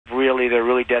really, they're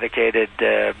really dedicated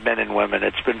men and women.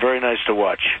 It's been very nice to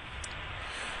watch.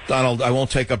 Donald, I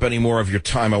won't take up any more of your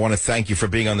time. I want to thank you for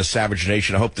being on the Savage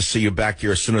Nation. I hope to see you back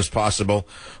here as soon as possible.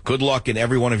 Good luck in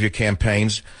every one of your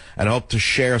campaigns, and I hope to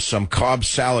share some Cobb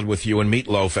salad with you and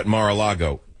meatloaf at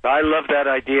Mar-a-Lago. I love that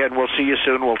idea, and we'll see you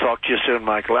soon. We'll talk to you soon,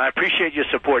 Michael. I appreciate your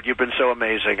support. You've been so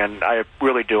amazing, and I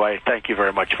really do. I thank you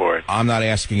very much for it. I'm not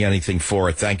asking anything for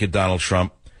it. Thank you, Donald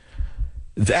Trump.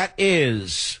 That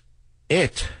is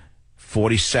it.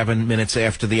 47 minutes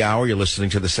after the hour, you're listening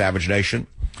to the Savage Nation.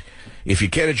 If you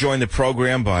care to join the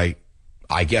program by,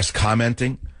 I guess,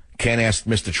 commenting, can't ask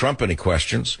Mr. Trump any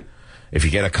questions. If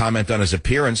you get a comment on his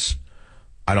appearance,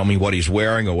 I don't mean what he's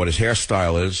wearing or what his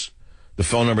hairstyle is. The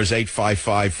phone number is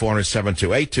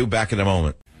 855-400-7282. Back in a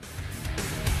moment.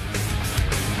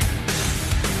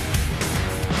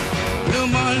 Blue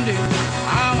Monday,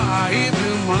 how are you,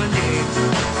 Blue Monday?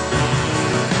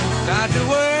 Got to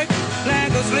work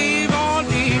like a slave all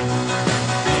day.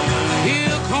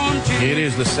 It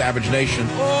is the Savage Nation,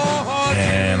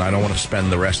 and I don't want to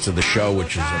spend the rest of the show,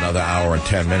 which is another hour and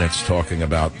 10 minutes, talking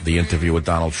about the interview with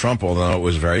Donald Trump, although it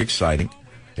was very exciting.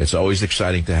 It's always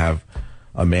exciting to have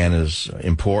a man as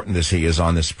important as he is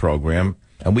on this program,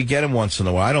 and we get him once in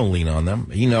a while. I don't lean on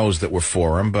them. He knows that we're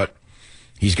for him, but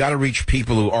he's got to reach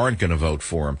people who aren't going to vote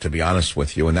for him, to be honest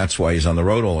with you, and that's why he's on the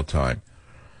road all the time.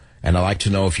 And I'd like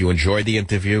to know if you enjoyed the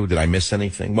interview. Did I miss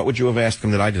anything? What would you have asked him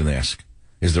that I didn't ask?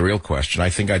 Is the real question. I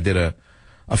think I did a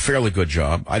fairly good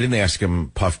job. I didn't ask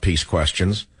him puff piece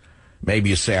questions.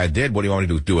 Maybe you say I did. What do you want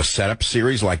me to do? Do a setup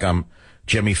series like I'm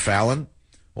Jimmy Fallon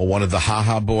or one of the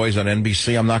Ha-Ha boys on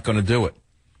NBC? I'm not going to do it.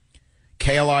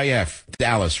 KLIF,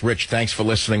 Dallas. Rich, thanks for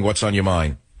listening. What's on your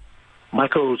mind?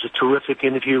 Michael, it was a terrific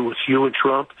interview with you and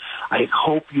Trump. I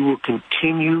hope you will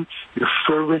continue your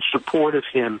fervent support of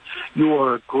him. You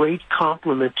are a great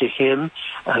compliment to him.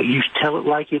 You tell it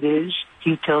like it is.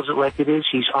 He tells it like it is.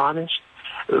 He's honest.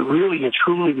 Really and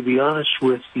truly, to be honest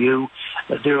with you,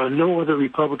 there are no other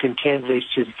Republican candidates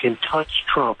that can touch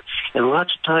Trump. And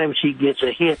lots of times he gets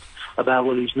a hit about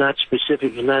when he's not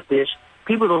specific and not this.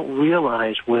 People don't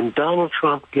realize when Donald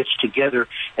Trump gets together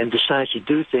and decides to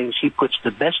do things, he puts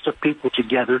the best of people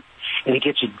together, and he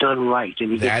gets it done right.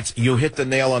 And you hit the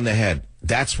nail on the head.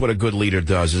 That's what a good leader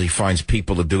does, is he finds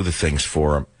people to do the things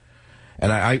for him.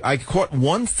 And I caught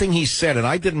one thing he said, and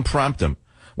I didn't prompt him.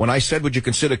 When I said, would you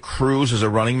consider Cruz as a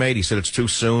running mate? He said, it's too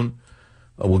soon.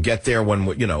 We'll get there when,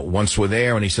 once we're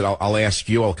there. And he said, I'll ask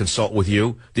you. I'll consult with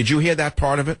you. Did you hear that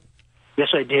part of it? Yes,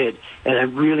 I did. And I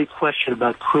really question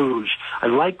about Cruz. I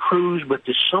like Cruz, but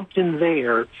there's something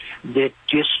there that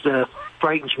just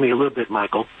frightens me a little bit,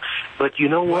 Michael. But you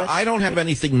know what? Well, I don't have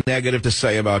anything negative to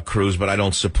say about Cruz, but I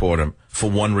don't support him for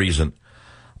one reason.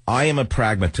 I am a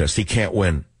pragmatist. He can't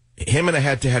win. Him in a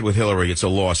head-to-head with Hillary, it's a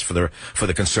loss for the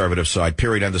conservative side,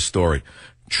 period, end of story.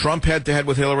 Trump head-to-head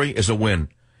with Hillary is a win.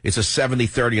 It's a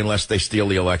 70-30 unless they steal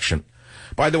the election.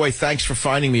 By the way, thanks for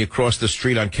finding me across the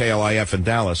street on KLIF in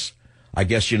Dallas. I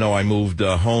guess you know I moved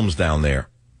homes down there.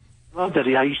 Love that.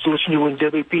 I used to listen to you in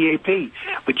WPAP.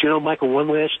 But Michael, one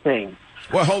last thing.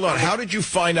 Well, hold on. How did you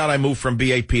find out I moved from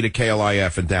BAP to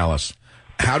KLIF in Dallas?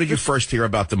 How did you first hear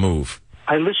about the move?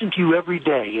 I listen to you every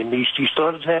day, and you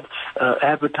started to have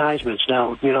advertisements.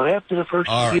 Now, after the first...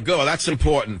 All right, go. That's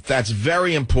important. That's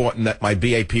very important that my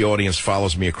BAP audience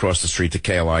follows me across the street to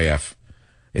KLIF.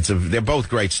 They're both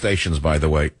great stations, by the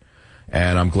way,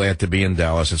 and I'm glad to be in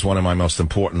Dallas. It's one of my most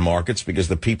important markets because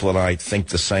the people and I think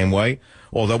the same way,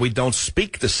 although we don't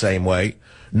speak the same way,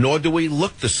 nor do we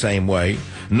look the same way,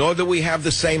 nor do we have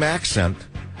the same accent.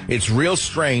 It's real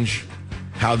strange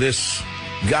how this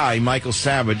guy, Michael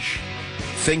Savage,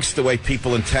 thinks the way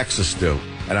people in Texas do.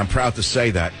 And I'm proud to say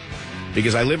that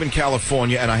because I live in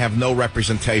California and I have no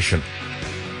representation.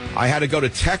 I had to go to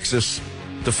Texas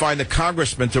to find a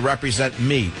congressman to represent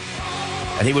me.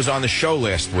 And he was on the show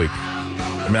last week.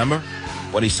 Remember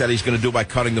what he said he's going to do by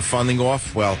cutting the funding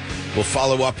off? Well, we'll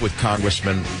follow up with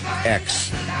Congressman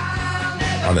X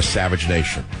on the Savage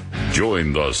Nation.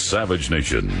 Join the Savage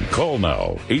Nation. Call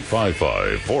now,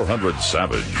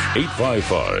 855-400-SAVAGE,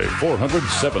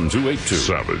 855-400-7282.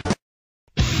 Savage.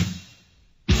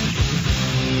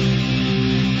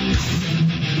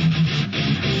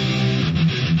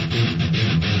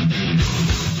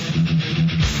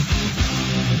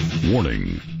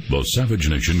 Warning. The Savage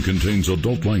Nation contains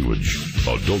adult language,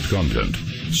 adult content,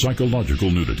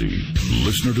 psychological nudity.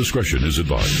 Listener discretion is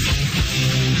advised.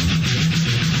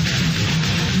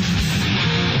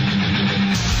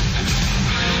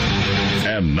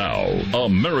 And now,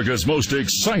 America's most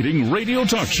exciting radio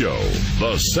talk show,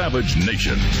 The Savage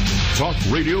Nation. Talk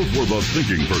radio for the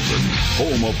thinking person,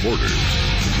 home of borders,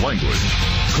 language,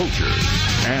 culture.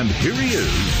 And here he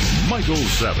is, Michael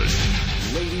Savage.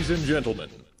 Ladies and gentlemen,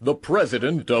 the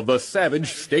President of the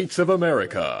Savage States of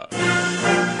America.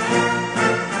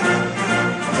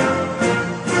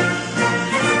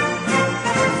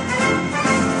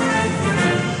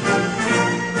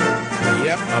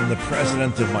 Yep, I'm the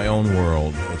president of my own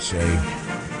world. It's a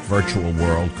virtual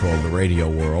world called the radio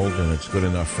world, and it's good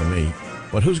enough for me.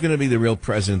 But who's going to be the real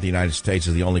president of the United States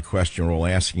is the only question we're all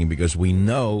asking, because we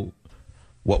know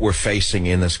what we're facing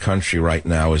in this country right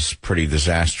now is pretty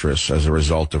disastrous as a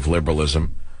result of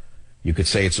liberalism. You could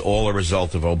say it's all a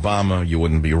result of Obama. You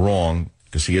wouldn't be wrong,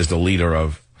 because he is the leader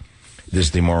of this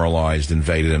demoralized,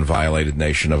 invaded, and violated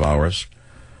nation of ours.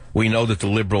 We know that the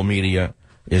liberal media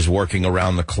is working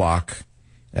around the clock,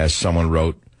 as someone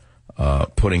wrote,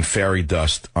 putting fairy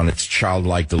dust on its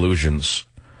childlike delusions,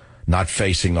 not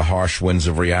facing the harsh winds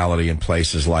of reality in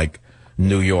places like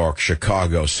New York,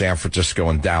 Chicago, San Francisco,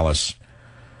 and Dallas.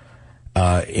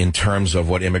 In terms of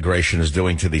what immigration is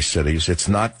doing to these cities. It's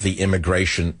not the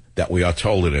immigration that we are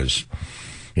told it is.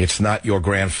 It's not your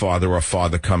grandfather or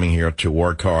father coming here to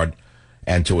work hard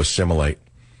and to assimilate.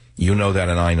 You know that,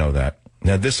 and I know that.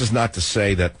 Now, this is not to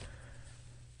say that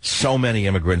so many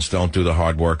immigrants don't do the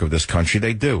hard work of this country.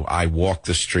 They do. I walk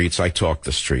the streets. I talk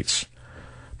the streets.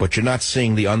 But you're not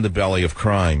seeing the underbelly of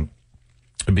crime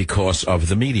because of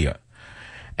the media.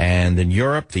 And in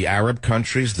Europe, the Arab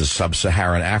countries, the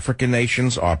sub-Saharan African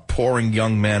nations are pouring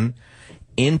young men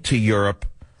into Europe,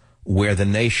 where the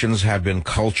nations have been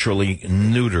culturally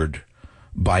neutered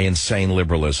by insane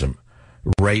liberalism.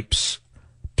 Rapes,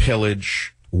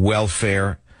 pillage,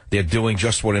 welfare. They're doing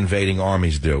just what invading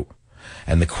armies do.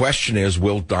 And the question is,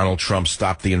 will Donald Trump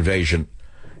stop the invasion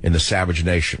in the savage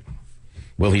nation?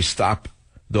 Will he stop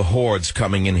the hordes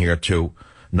coming in here to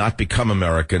not become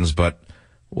Americans, but,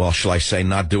 well, shall I say,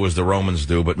 not do as the Romans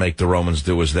do, but make the Romans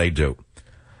do as they do?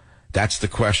 That's the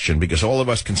question, because all of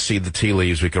us can see the tea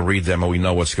leaves, we can read them, and we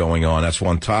know what's going on. That's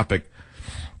one topic.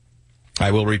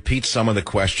 I will repeat some of the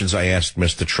questions I asked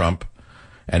Mr. Trump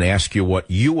and ask you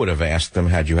what you would have asked him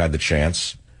had you had the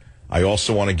chance. I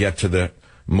also want to get to the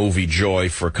movie Joy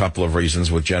for a couple of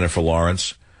reasons with Jennifer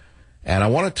Lawrence. And I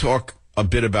want to talk a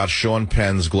bit about Sean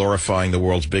Penn's glorifying the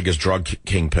world's biggest drug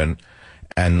kingpin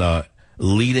and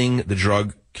leading the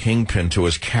drug kingpin to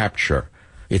his capture.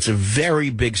 It's a very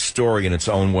big story in its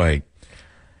own way.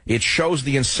 It shows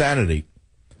the insanity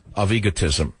of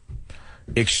egotism,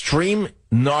 extreme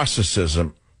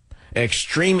narcissism,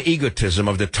 extreme egotism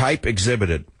of the type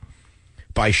exhibited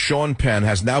by Sean Penn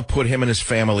has now put him and his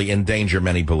family in danger,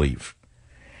 many believe.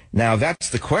 Now, that's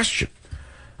the question.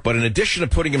 But in addition to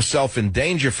putting himself in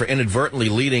danger for inadvertently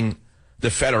leading the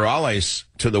Federales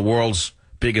to the world's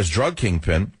biggest drug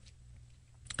kingpin,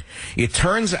 it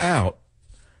turns out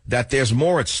that there's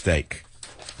more at stake.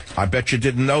 I bet you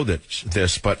didn't know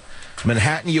this, but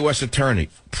Manhattan U.S. Attorney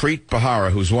Preet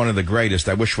Bharara, who's one of the greatest,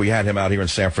 I wish we had him out here in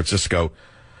San Francisco,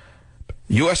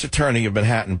 U.S. Attorney of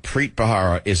Manhattan Preet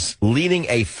Bharara is leading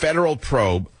a federal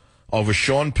probe over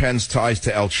Sean Penn's ties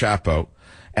to El Chapo,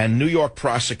 and New York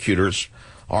prosecutors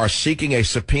are seeking a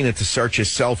subpoena to search his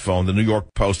cell phone, the New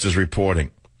York Post is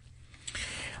reporting.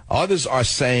 Others are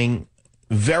saying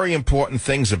very important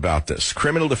things about this.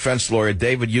 Criminal defense lawyer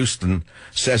David Houston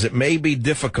says it may be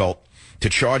difficult to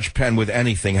charge Penn with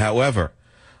anything. However,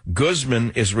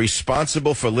 Guzman is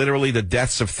responsible for literally the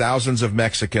deaths of thousands of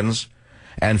Mexicans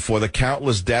and for the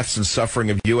countless deaths and suffering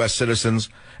of U.S. citizens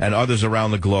and others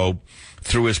around the globe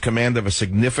through his command of a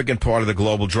significant part of the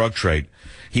global drug trade.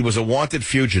 He was a wanted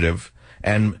fugitive,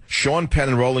 and Sean Penn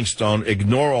and Rolling Stone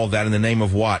ignore all that in the name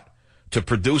of what? To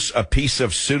produce a piece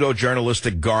of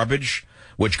pseudo-journalistic garbage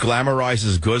which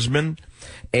glamorizes Guzman,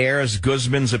 airs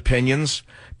Guzman's opinions,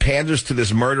 panders to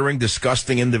this murdering,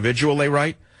 disgusting individual, they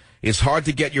write. It's hard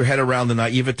to get your head around the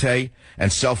naivete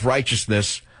and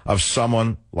self-righteousness of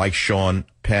someone like Sean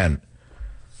Penn.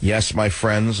 Yes, my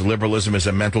friends, liberalism is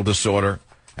a mental disorder,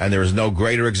 and there is no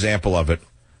greater example of it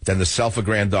than the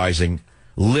self-aggrandizing,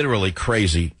 literally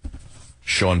crazy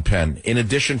Sean Penn. In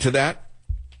addition to that,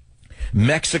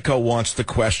 Mexico wants to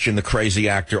question the crazy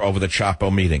actor over the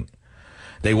Chapo meeting.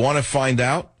 They want to find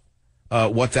out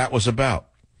what that was about,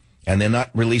 and they're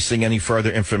not releasing any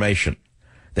further information.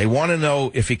 They want to know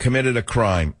if he committed a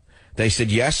crime. They said,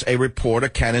 yes, a reporter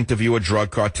can interview a drug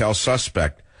cartel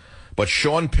suspect, but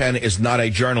Sean Penn is not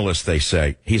a journalist, they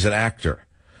say. He's an actor.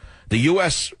 The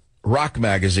U.S. Rock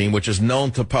magazine, which is known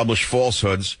to publish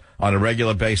falsehoods on a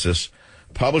regular basis,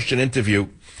 published an interview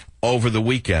over the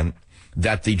weekend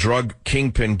that the drug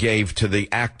kingpin gave to the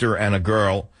actor and a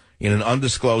girl in an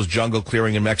undisclosed jungle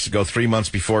clearing in Mexico 3 months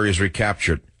before he was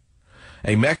recaptured.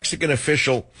 A Mexican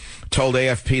official told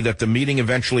AFP that the meeting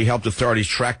eventually helped authorities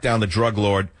track down the drug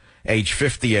lord, age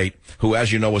 58, who,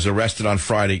 as you know, was arrested on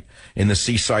Friday in the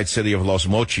seaside city of Los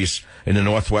Mochis in the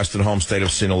northwestern home state of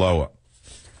Sinaloa.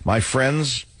 My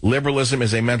friends, liberalism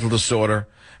is a mental disorder,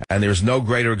 and there's no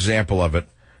greater example of it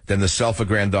than the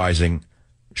self-aggrandizing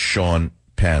Sean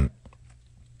Penn.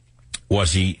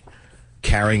 Was he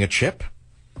carrying a chip?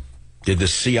 Did the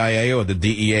CIA or the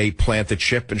DEA plant a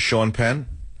chip in Sean Penn?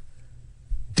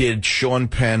 Did Sean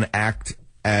Penn act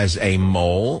as a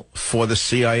mole for the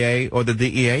CIA or the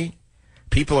DEA?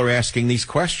 People are asking these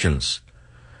questions.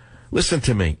 Listen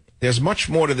to me. There's much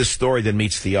more to this story than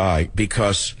meets the eye,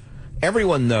 because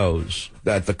everyone knows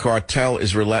that the cartel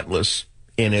is relentless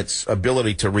in its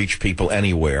ability to reach people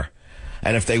anywhere.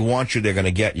 And if they want you, they're going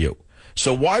to get you.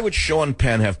 So why would Sean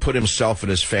Penn have put himself and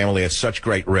his family at such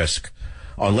great risk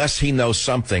unless he knows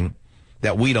something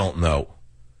that we don't know?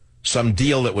 Some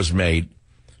deal that was made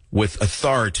with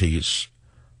authorities,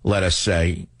 let us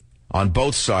say, on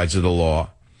both sides of the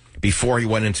law before he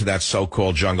went into that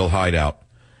so-called jungle hideout.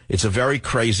 It's a very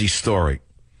crazy story.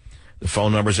 The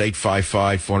phone number is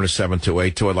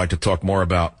 855-407-282. I'd like to talk more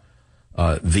about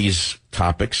these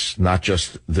topics, not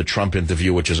just the Trump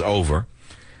interview, which is over.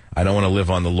 I don't want to live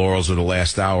on the laurels of the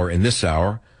last hour. In this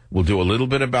hour, we'll do a little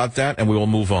bit about that, and we will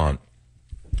move on.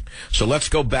 So let's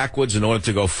go backwards in order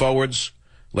to go forwards.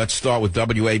 Let's start with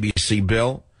WABC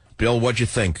Bill. Bill, what'd you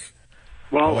think?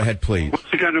 Well, go ahead, please. Once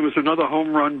again, it was another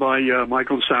home run by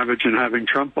Michael Savage in having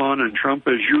Trump on, and Trump,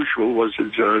 as usual, was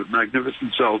his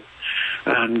magnificent self.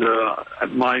 And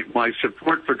my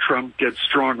support for Trump gets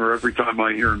stronger every time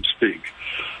I hear him speak.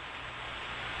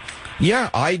 Yeah,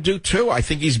 I do too. I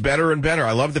think he's better and better.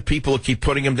 I love the people who keep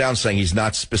putting him down, saying he's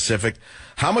not specific.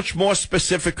 How much more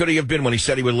specific could he have been when he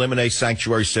said he would eliminate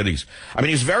sanctuary cities? I mean,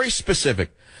 he's very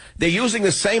specific. They're using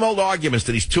the same old arguments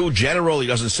that he's too general, he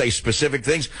doesn't say specific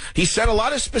things. He said a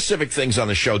lot of specific things on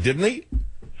the show, didn't he?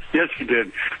 Yes, he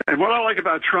did. And what I like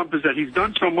about Trump is that he's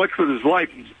done so much with his life.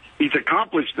 He's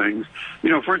accomplished things. You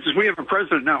know, for instance, we have a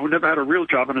president now who never had a real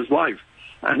job in his life.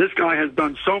 And this guy has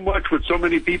done so much with so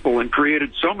many people and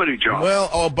created so many jobs. Well,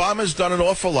 Obama's done an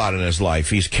awful lot in his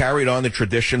life. He's carried on the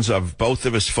traditions of both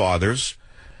of his fathers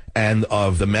and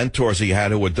of the mentors he had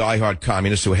who were diehard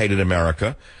communists who hated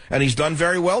America. And he's done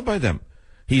very well by them.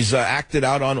 He's acted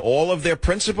out on all of their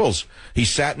principles. He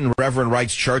sat in Reverend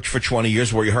Wright's church for 20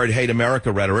 years where he heard hate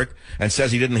America rhetoric and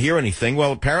says he didn't hear anything.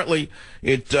 Well, apparently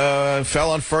it fell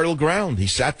on fertile ground. He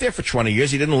sat there for 20 years.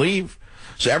 He didn't leave.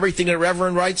 So everything that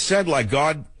Reverend Wright said, like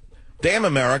God damn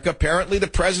America, apparently the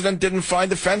president didn't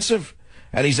find offensive.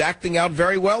 And he's acting out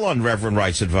very well on Reverend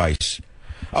Wright's advice.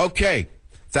 Okay.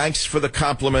 Thanks for the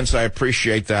compliments. I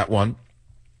appreciate that one.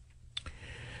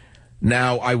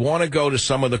 Now, I want to go to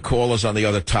some of the callers on the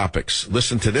other topics.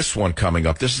 Listen to this one coming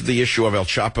up. This is the issue of El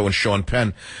Chapo and Sean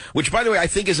Penn, which, by the way, I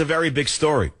think is a very big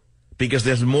story because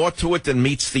there's more to it than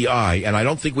meets the eye, and I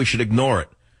don't think we should ignore it.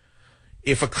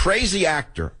 If a crazy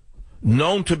actor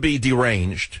known to be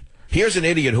deranged, here's an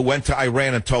idiot who went to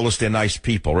Iran and told us they're nice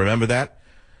people. Remember that?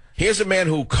 Here's a man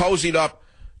who cozied up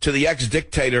to the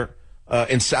ex-dictator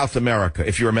in South America,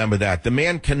 if you remember that. The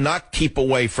man cannot keep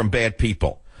away from bad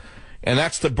people. And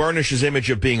that's to burnish his image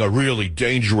of being a really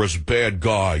dangerous bad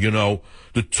guy, you know,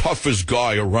 the toughest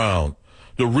guy around.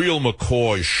 The real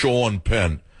McCoy, Sean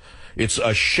Penn. It's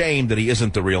a shame that he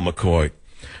isn't the real McCoy.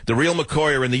 The real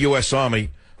McCoy are in the U.S.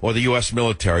 Army or the U.S.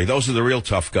 military. Those are the real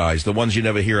tough guys, the ones you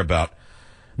never hear about.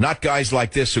 Not guys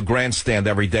like this who grandstand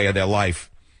every day of their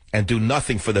life and do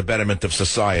nothing for the betterment of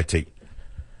society.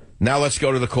 Now let's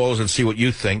go to the callers and see what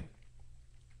you think.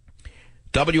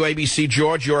 WABC,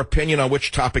 George, your opinion on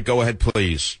which topic? Go ahead,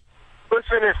 please.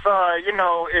 Listen, if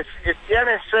the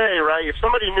NSA, right, if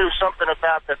somebody knew something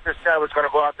about that this guy was going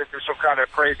to go out there and do some kind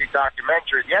of crazy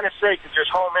documentary, the NSA could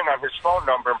just home in on his phone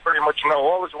number and pretty much know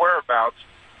all his whereabouts,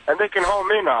 and they can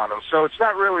home in on him. So it's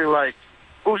not really like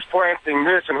who's planting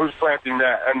this and who's planting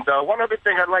that. And one other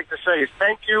thing I'd like to say is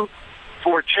thank you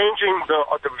for changing the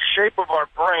shape of our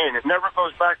brain. It never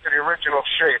goes back to the original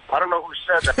shape. I don't know who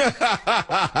said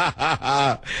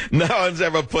that. No one's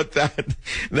ever put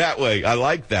that way. I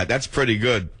like that. That's pretty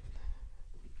good.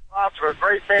 We're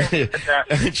very fancy at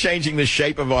that. Changing the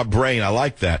shape of our brain. I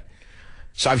like that.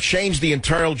 So I've changed the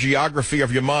internal geography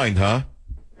of your mind, huh?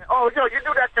 Oh, no, you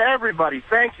do that to everybody.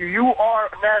 Thank you. You are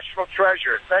a national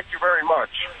treasure. Thank you very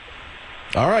much.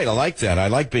 All right, I like that. I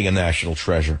like being a national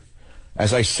treasure.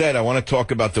 As I said, I want to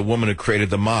talk about the woman who created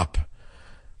the mop,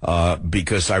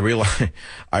 because I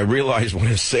realize what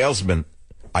a salesman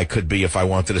I could be if I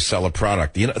wanted to sell a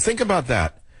product. You know, think about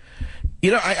that.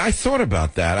 You know, I thought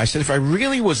about that. I said, if I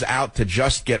really was out to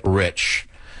just get rich,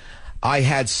 I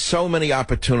had so many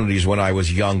opportunities when I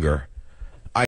was younger